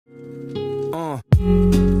Uh.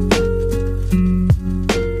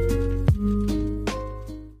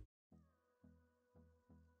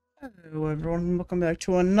 Hello everyone, welcome back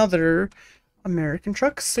to another American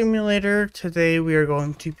Truck Simulator. Today we are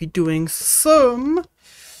going to be doing some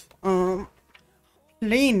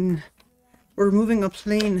plane. We're moving a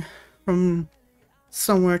plane from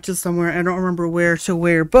somewhere to somewhere. I don't remember where to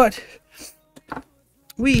where, but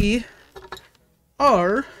we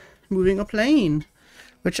are moving a plane,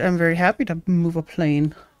 which I'm very happy to move a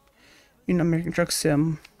plane in American Truck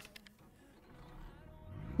Sim.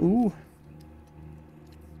 Ooh.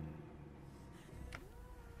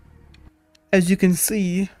 As you can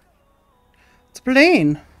see, it's a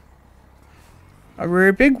plane. A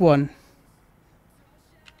very big one.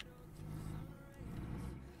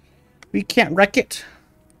 We can't wreck it.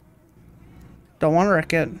 Don't want to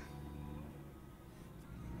wreck it.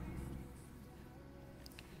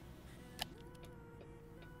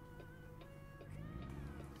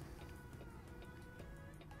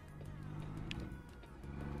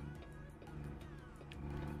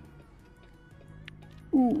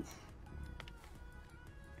 Ooh.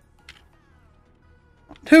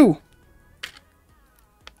 Two.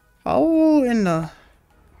 How in the...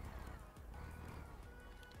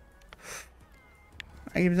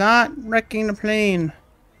 I'm not wrecking the plane.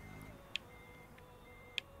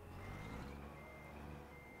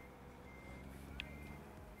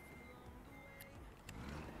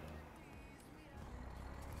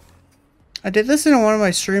 I did this in one of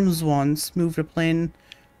my streams once. Moved a plane,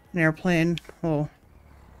 an airplane. Oh.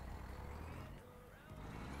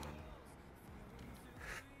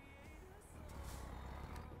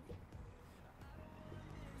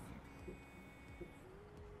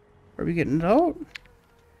 Are we getting it out?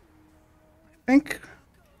 I think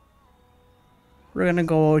we're gonna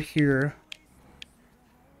go out here.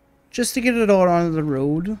 Just to get it out onto the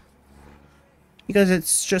road. Because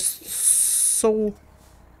it's just so...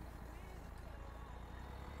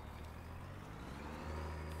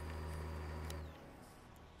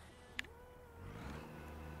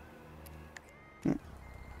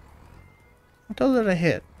 What did I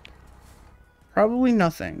hit? Probably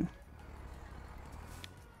nothing.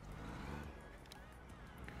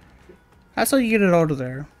 That's how you get it out of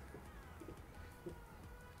there.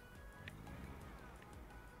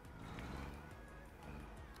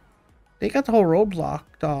 They got the whole road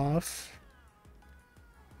blocked off.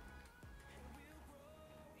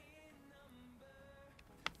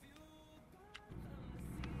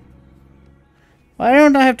 Why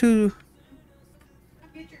don't I have to...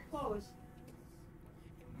 Get your clothes.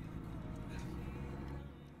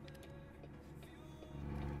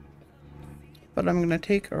 But I'm gonna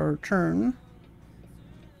take our turn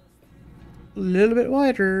a little bit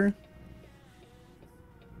wider.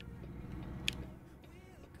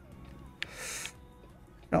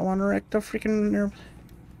 Don't want to wreck the freaking airplane.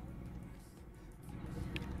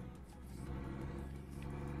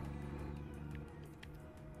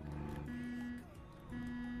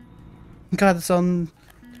 God, the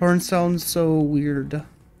horn sounds so weird.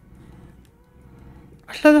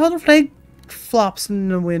 I love how the flag flops in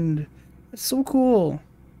the wind. It's so cool.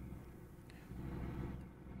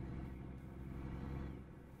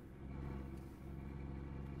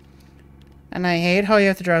 And I hate how you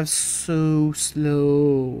have to drive so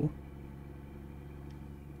slow.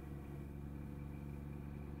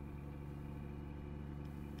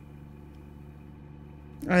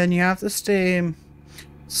 And you have to stay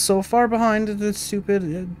so far behind the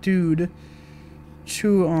stupid dude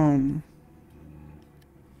to,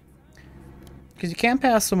 because you can't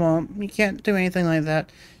pass him up. You can't do anything like that.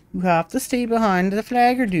 You have to stay behind the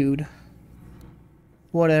flagger dude.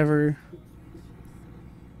 Whatever.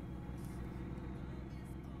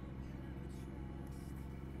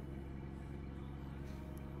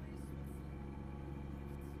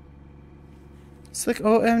 It's like,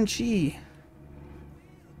 OMG.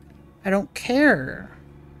 I don't care.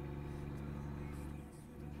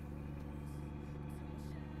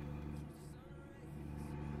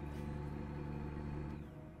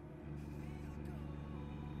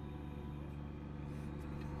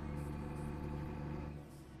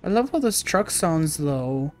 I love how this truck sounds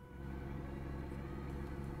though.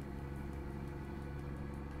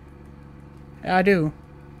 Yeah, I do.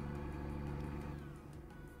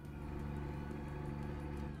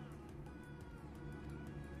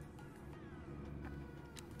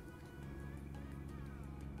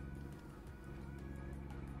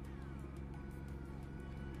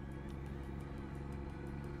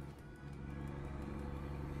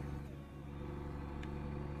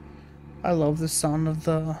 I love the sound of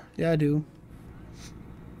the... Yeah, I do.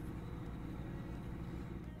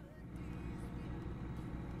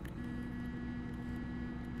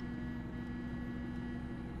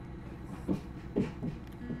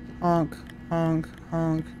 Honk, honk,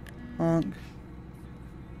 honk, honk.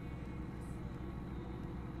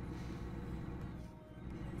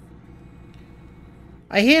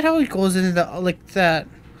 I hate how it goes into the, like that.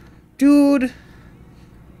 Dude,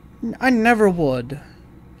 I never would.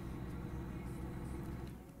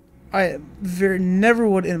 Never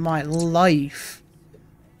would in my life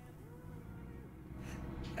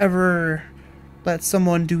ever let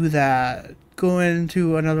someone do that. Go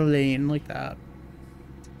into another lane like that.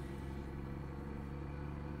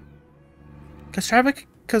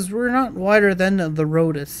 Because we're not wider than the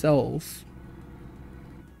road itself.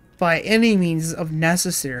 By any means of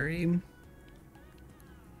necessary.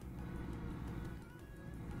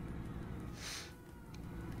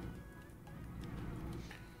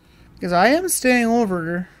 Because I am staying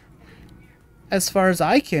over as far as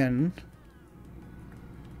I can.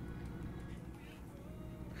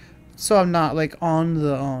 So I'm not like on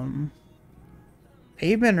the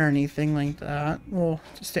pavement or anything like that. Well,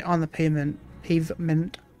 just stay on the pavement.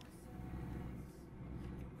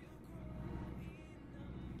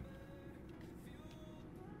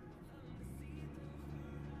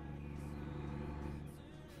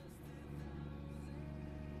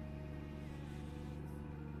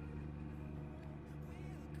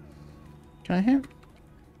 Can I hit?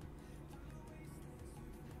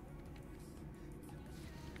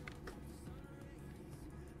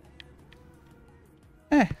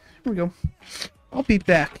 Here we go. I'll be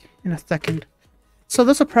back in a second. So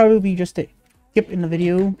this will probably be just a skip in the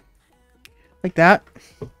video. Like that.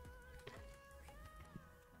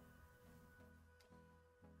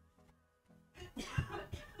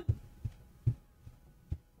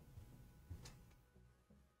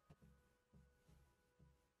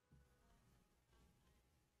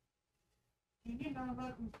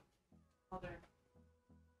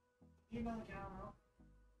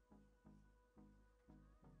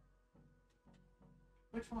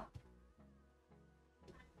 Which one?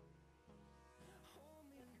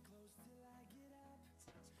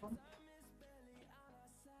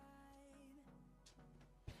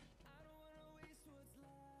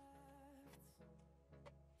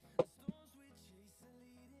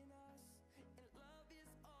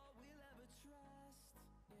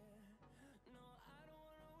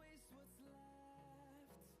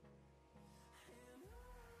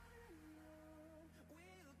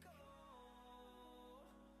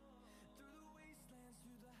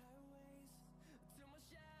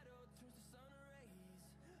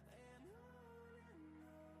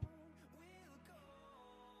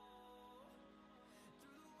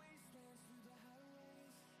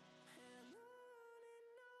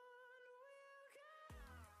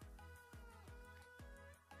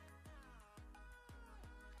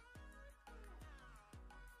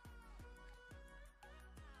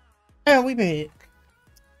 Yeah, we made it.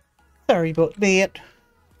 Sorry about that.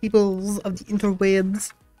 Peoples of the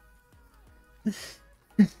interwebs.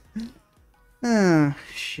 Ah,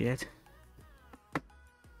 shit.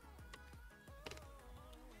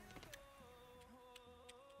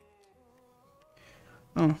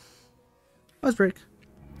 Oh. Let's break.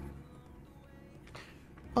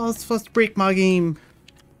 Oh, let's break my game.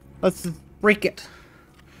 Let's break it.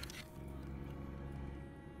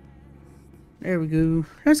 There we go.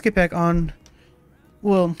 Let's get back on.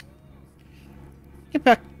 Well, get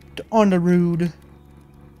back on the road.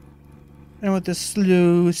 And with the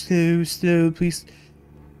slow, please.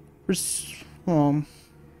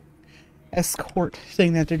 Escort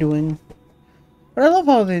thing that they're doing. But I love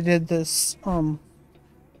how they did this,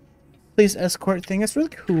 police escort thing. It's really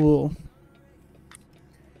cool.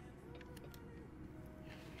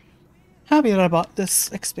 Happy that I bought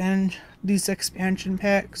these expansion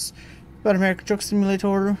packs about American Truck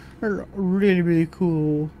Simulator. They're really, really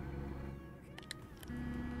cool.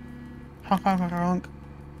 Honk, honk, honk, honk.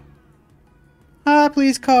 Hi,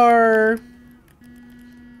 police car.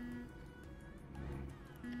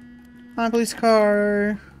 Hi, police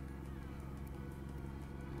car.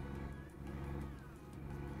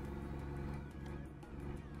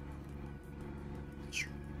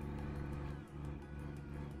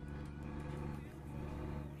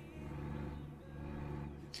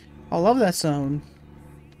 I love that sound.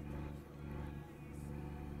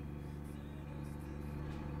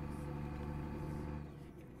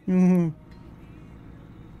 Ooh,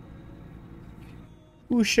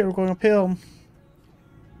 shit, we're going uphill.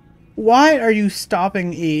 Why are you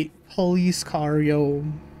stopping a police car, yo?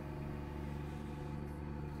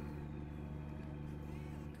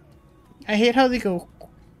 I hate how they go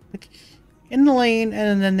like, in the lane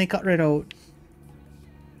and then they cut right out.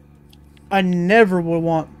 I never would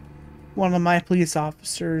want one of my police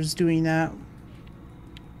officers doing that.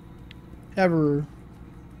 ever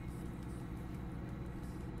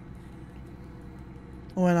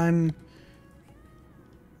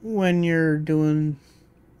when you're doing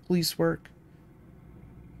police work.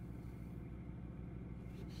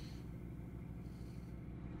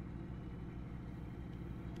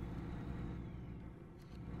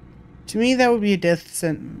 To me, that would be a death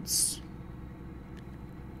sentence.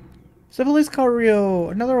 So police call Rio.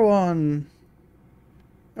 Another one.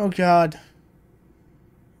 Oh god.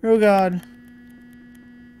 Oh god.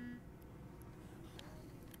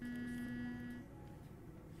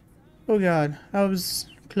 Oh god. That was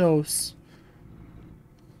close.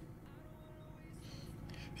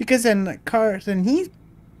 Because then he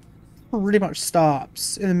pretty much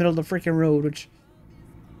stops in the middle of the freaking road, which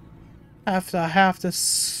have to.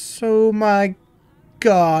 So my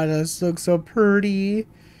god, this looks so pretty.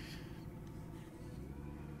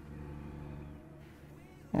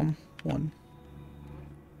 One.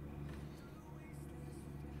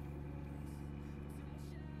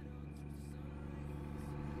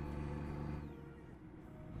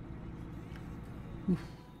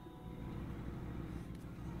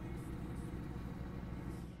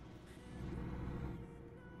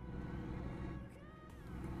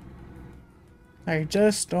 I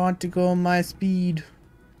just want to go my speed.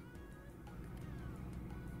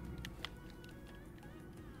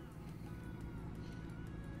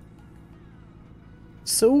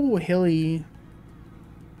 So hilly.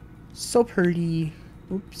 So pretty.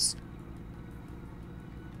 Oops.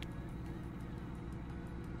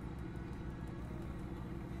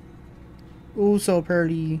 Oh, so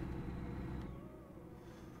pretty.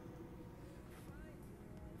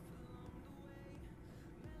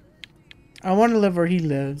 I want to live where he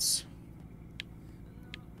lives.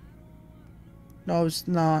 No, it's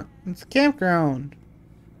not. It's a campground.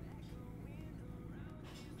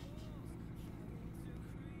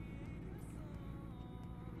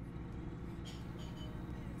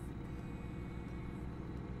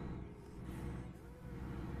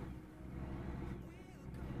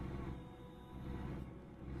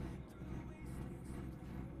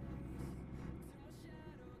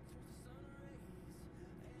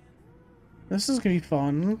 This is gonna be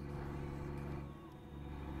fun.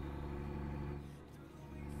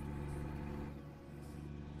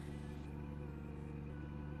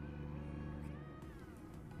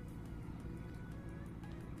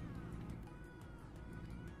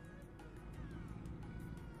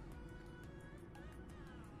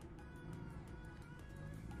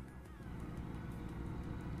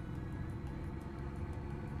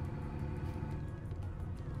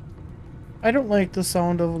 I don't like the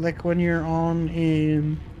sound of like when you're on a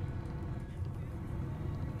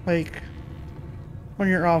like when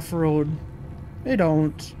you're off road. I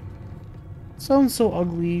don't. It sounds so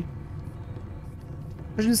ugly.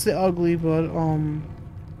 I shouldn't say ugly, but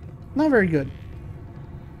not very good.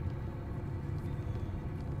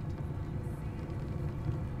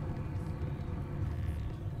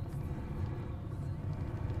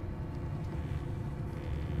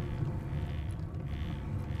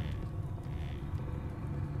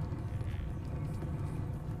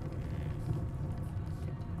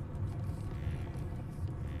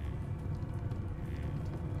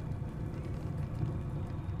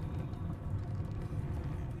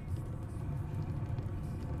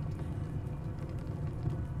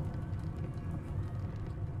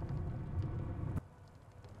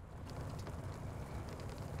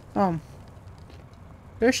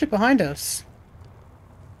 There's shit behind us.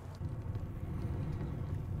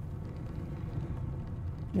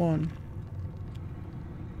 One.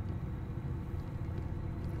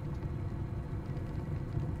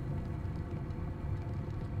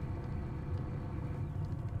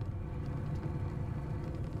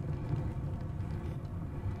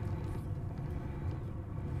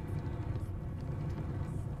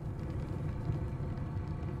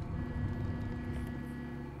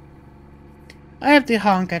 I have to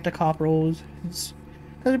honk at the coppers. It's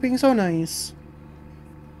because they're being so nice.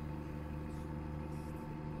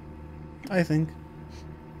 I think.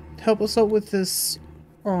 Help us out with this,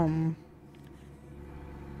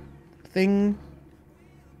 thing.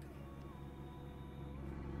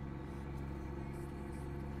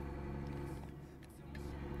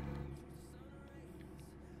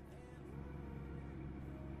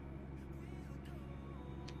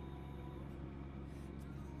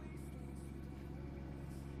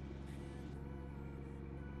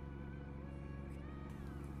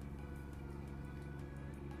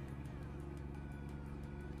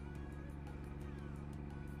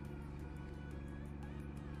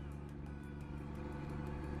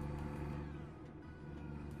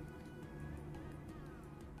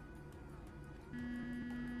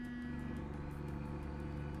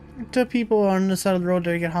 to people on the side of the road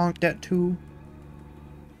that get honked at too.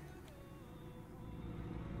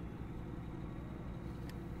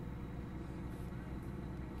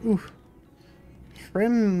 Oof.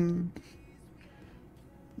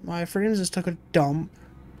 My frames just took a dump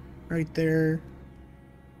right there.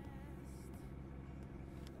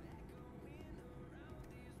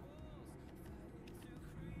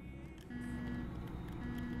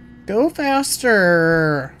 Go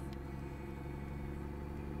faster!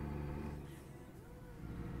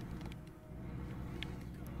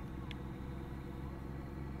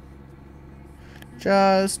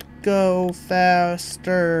 Just go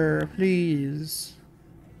faster, please.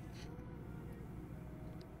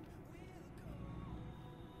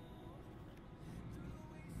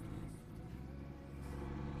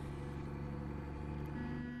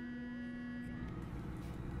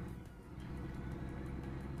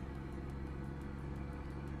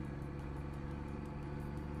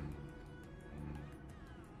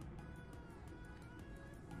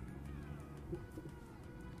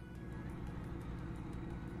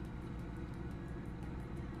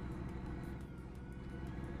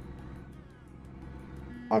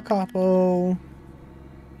 A capo.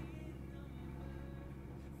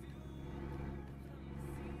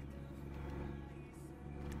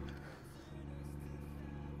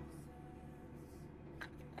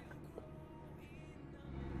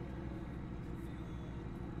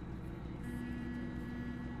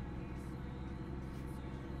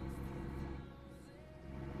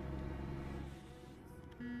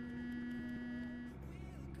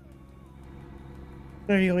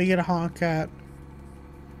 There you go, you get a honk at.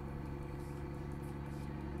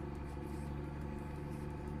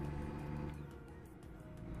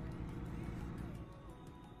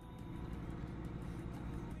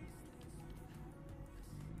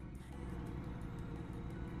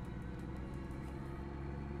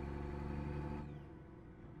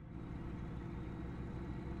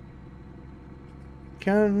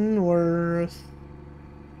 Kenworth.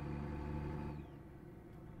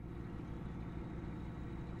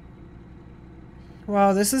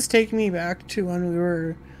 Wow, this is taking me back to when we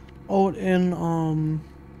were out in,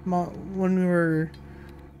 when we were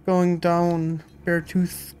going down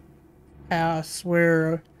Beartooth Pass,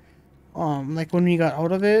 where, like when we got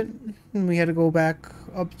out of it, and we had to go back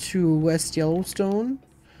up to West Yellowstone.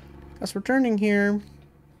 Guess we're turning here.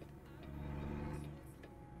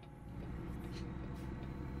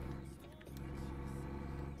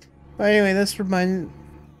 But anyway,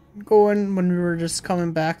 going when we were just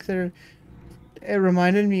coming back there, it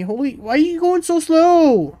reminded me, holy, why are you going so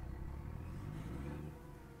slow?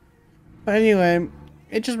 But anyway,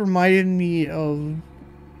 it just reminded me of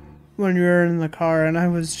when we were in the car and I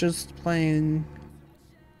was just playing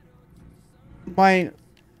I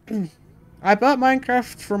bought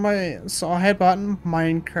Minecraft so I had bought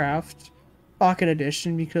Minecraft Pocket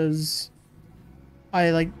Edition because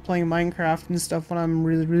I like playing Minecraft and stuff when I'm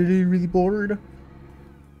really bored.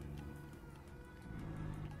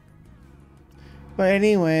 But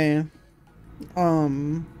anyway,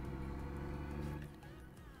 going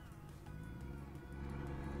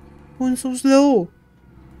so slow.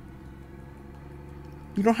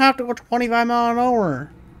 You don't have to go 25 miles an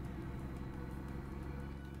hour.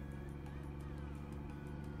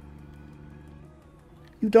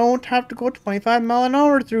 You don't have to go 25 miles an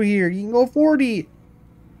hour through here. You can go 40.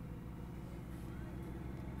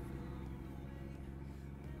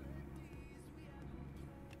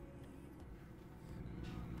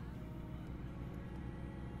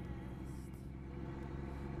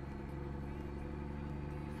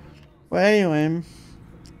 Well, anyway,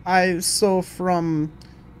 so from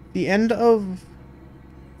the end of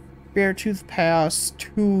Beartooth Pass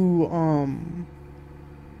to,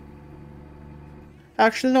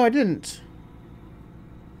 actually, no, I didn't.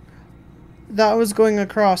 That was going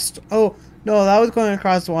across, oh, no, that was going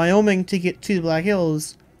across Wyoming to get to the Black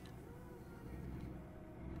Hills.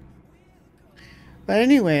 But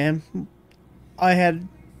anyway, I had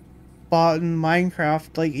bought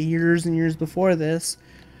Minecraft like years and years before this,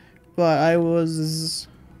 but I was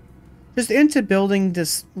just into building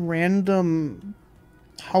this random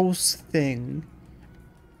house thing.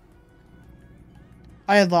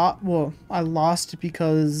 I lost it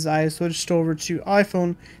because I switched over to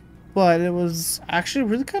iPhone, but it was actually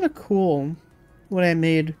really kind of cool what I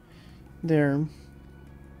made there.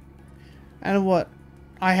 And what,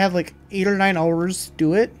 I had like 8 or 9 hours to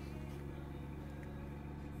do it.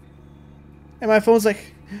 And my phone's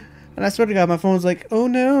like, and I swear to God, my phone's like, oh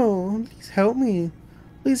no, please help me.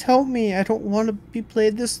 Please help me. I don't want to be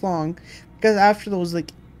played this long. Because after those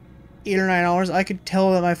like 8 or 9 hours, I could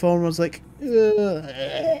tell that my phone was like,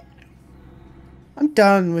 ugh. I'm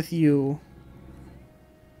done with you.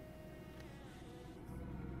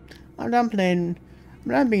 I'm done playing.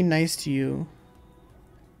 I'm not being nice to you.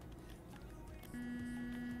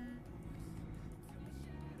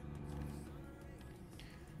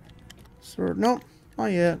 So, nope, not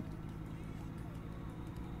yet.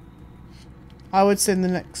 I would say in the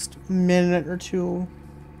next minute or two,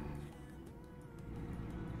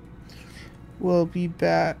 we'll be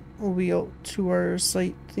back. We'll be out to our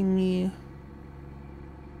site thingy.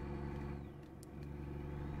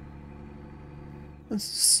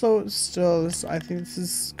 So still, I think this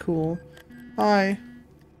is cool. Hi.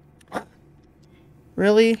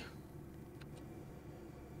 Really?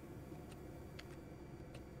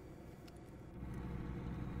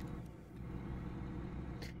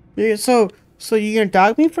 Yeah, so you're gonna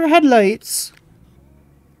dog me for headlights?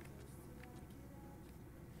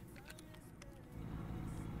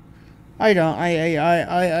 I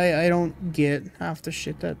don't get half the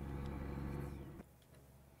shit that.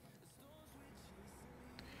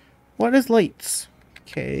 What is lights?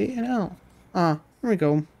 Okay, and L. Here we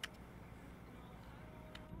go.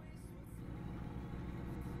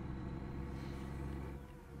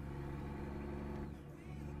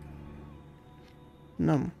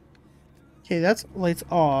 No. Okay, that's lights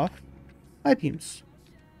off. High beams.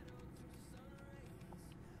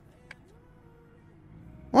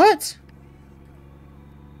 What?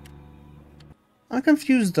 I'm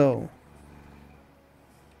confused though.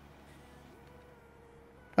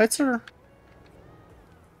 Lights are.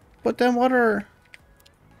 But then what are.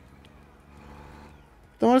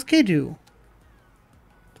 Then what does K do?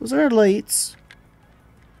 Those are lights.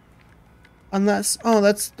 Unless. Oh,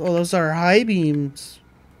 that's. Oh, those are high beams.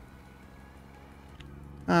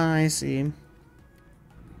 Ah, I see.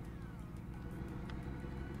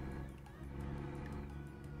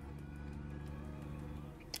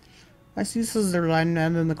 I see this is their line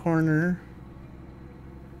end in the corner.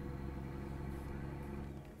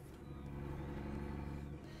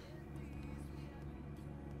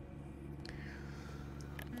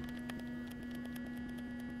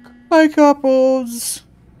 Hi, couples.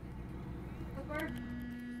 Cooper,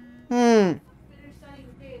 Hmm. finish setting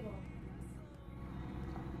the table.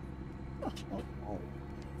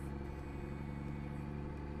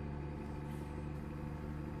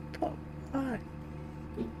 Hi.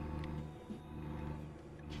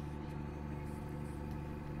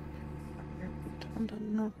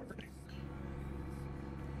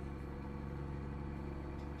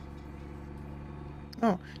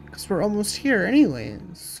 Oh, because we're almost here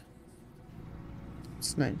anyways.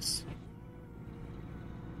 It's nice.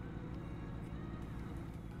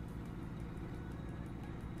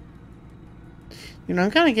 You know, I'm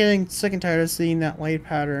kind of getting sick and tired of seeing that light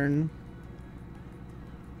pattern.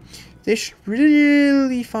 They should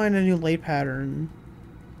really find a new light pattern.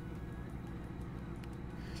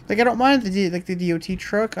 Like, I don't mind the DOT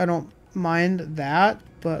truck. I don't mind that,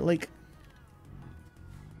 but like,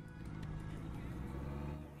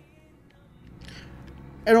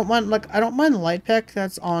 I don't mind the light pack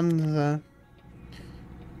that's on the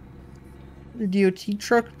DOT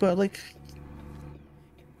truck, but like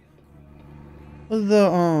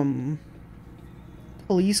the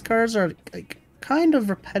police cars are like kind of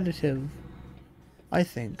repetitive, I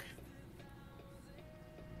think.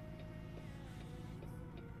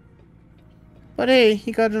 But hey,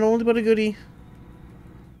 he got an oldie but a goodie.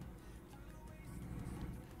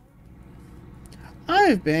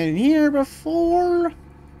 I've been here before.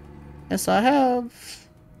 Yes, I have.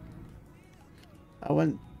 I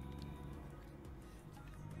went.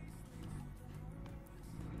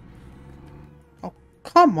 Oh,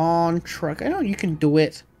 come on, truck. I know you can do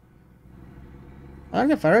it. I like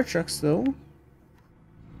the fire trucks, though.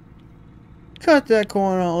 Cut that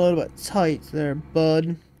corner a little bit tight there,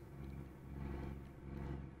 bud.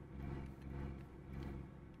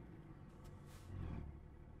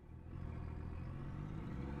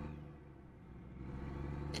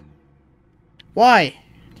 Why?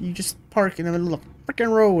 Do you just park in the middle of the freaking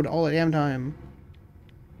road all the damn time?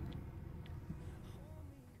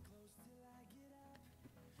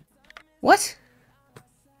 What?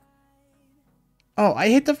 Oh, I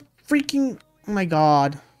hit the freaking... Oh my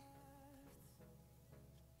god.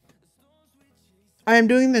 I am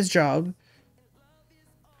doing this job.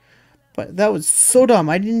 But that was so dumb.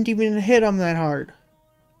 I didn't even hit him that hard.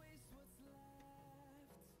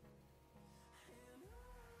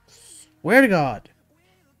 Swear to God.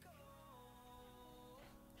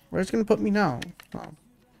 Where's it gonna put me now? Oh.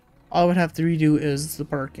 All I would have to redo is the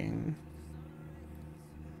parking.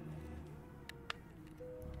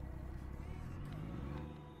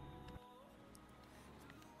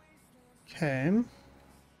 Okay.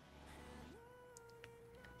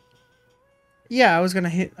 Yeah, I was gonna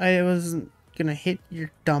hit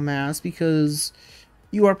your dumbass because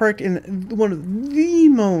you are parked in one of the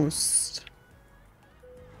most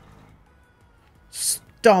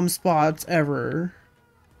dumb spots ever.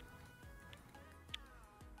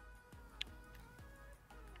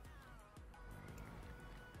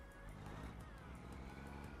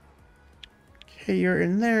 Okay, you're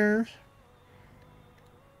in there.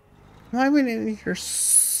 I went in here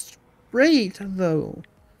straight, though.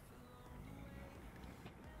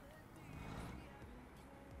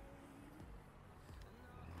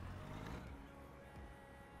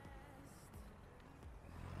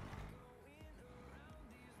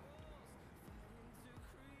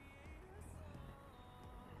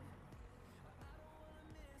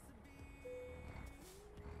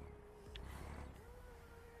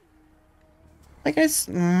 I guess.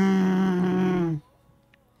 I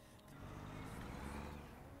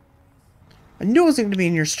knew it was going to be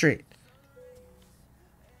in your street.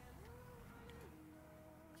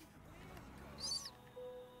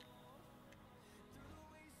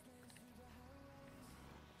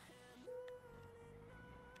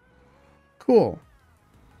 Cool.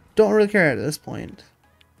 Don't really care at this point.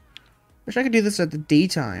 Wish I could do this at the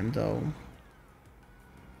daytime, though.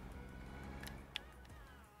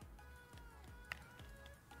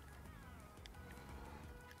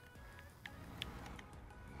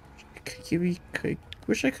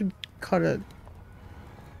 Wish I could cut it.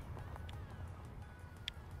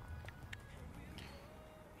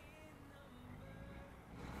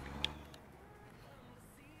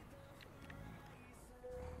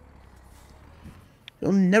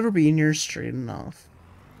 You'll never be near straight enough.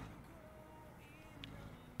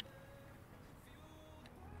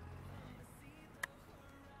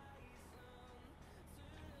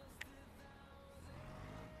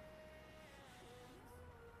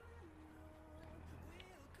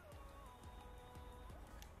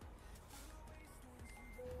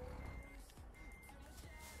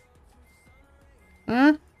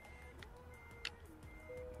 Huh?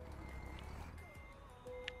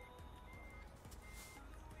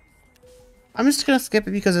 I'm just gonna skip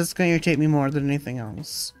it because it's gonna irritate me more than anything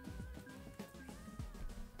else.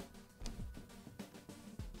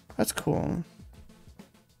 That's cool.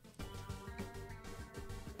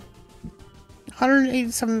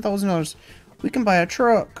 $187,000. We can buy a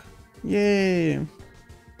truck. Yay.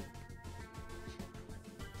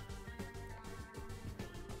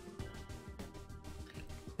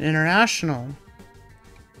 International.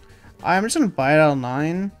 I'm just gonna buy it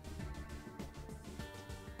online.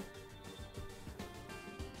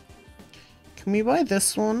 Can we buy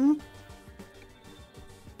this one?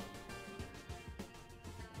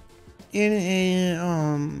 In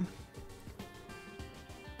a,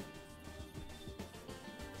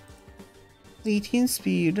 18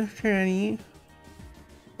 speed, tranny.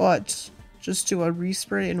 But, just do a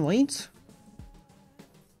respray and wait.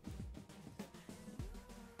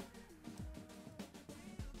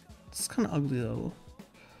 It's kind of ugly though.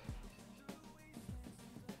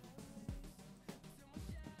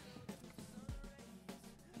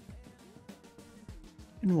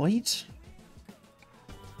 In white?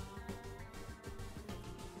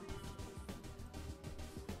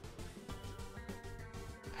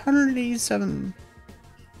 $187.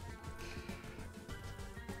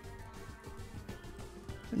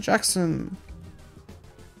 Jackson.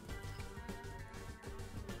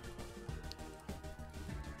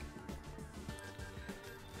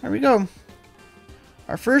 There we go.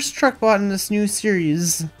 Our first truck bought in this new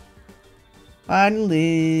series.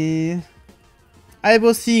 Finally. I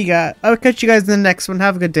will see you guys. I'll catch you guys in the next one.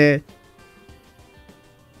 Have a good day.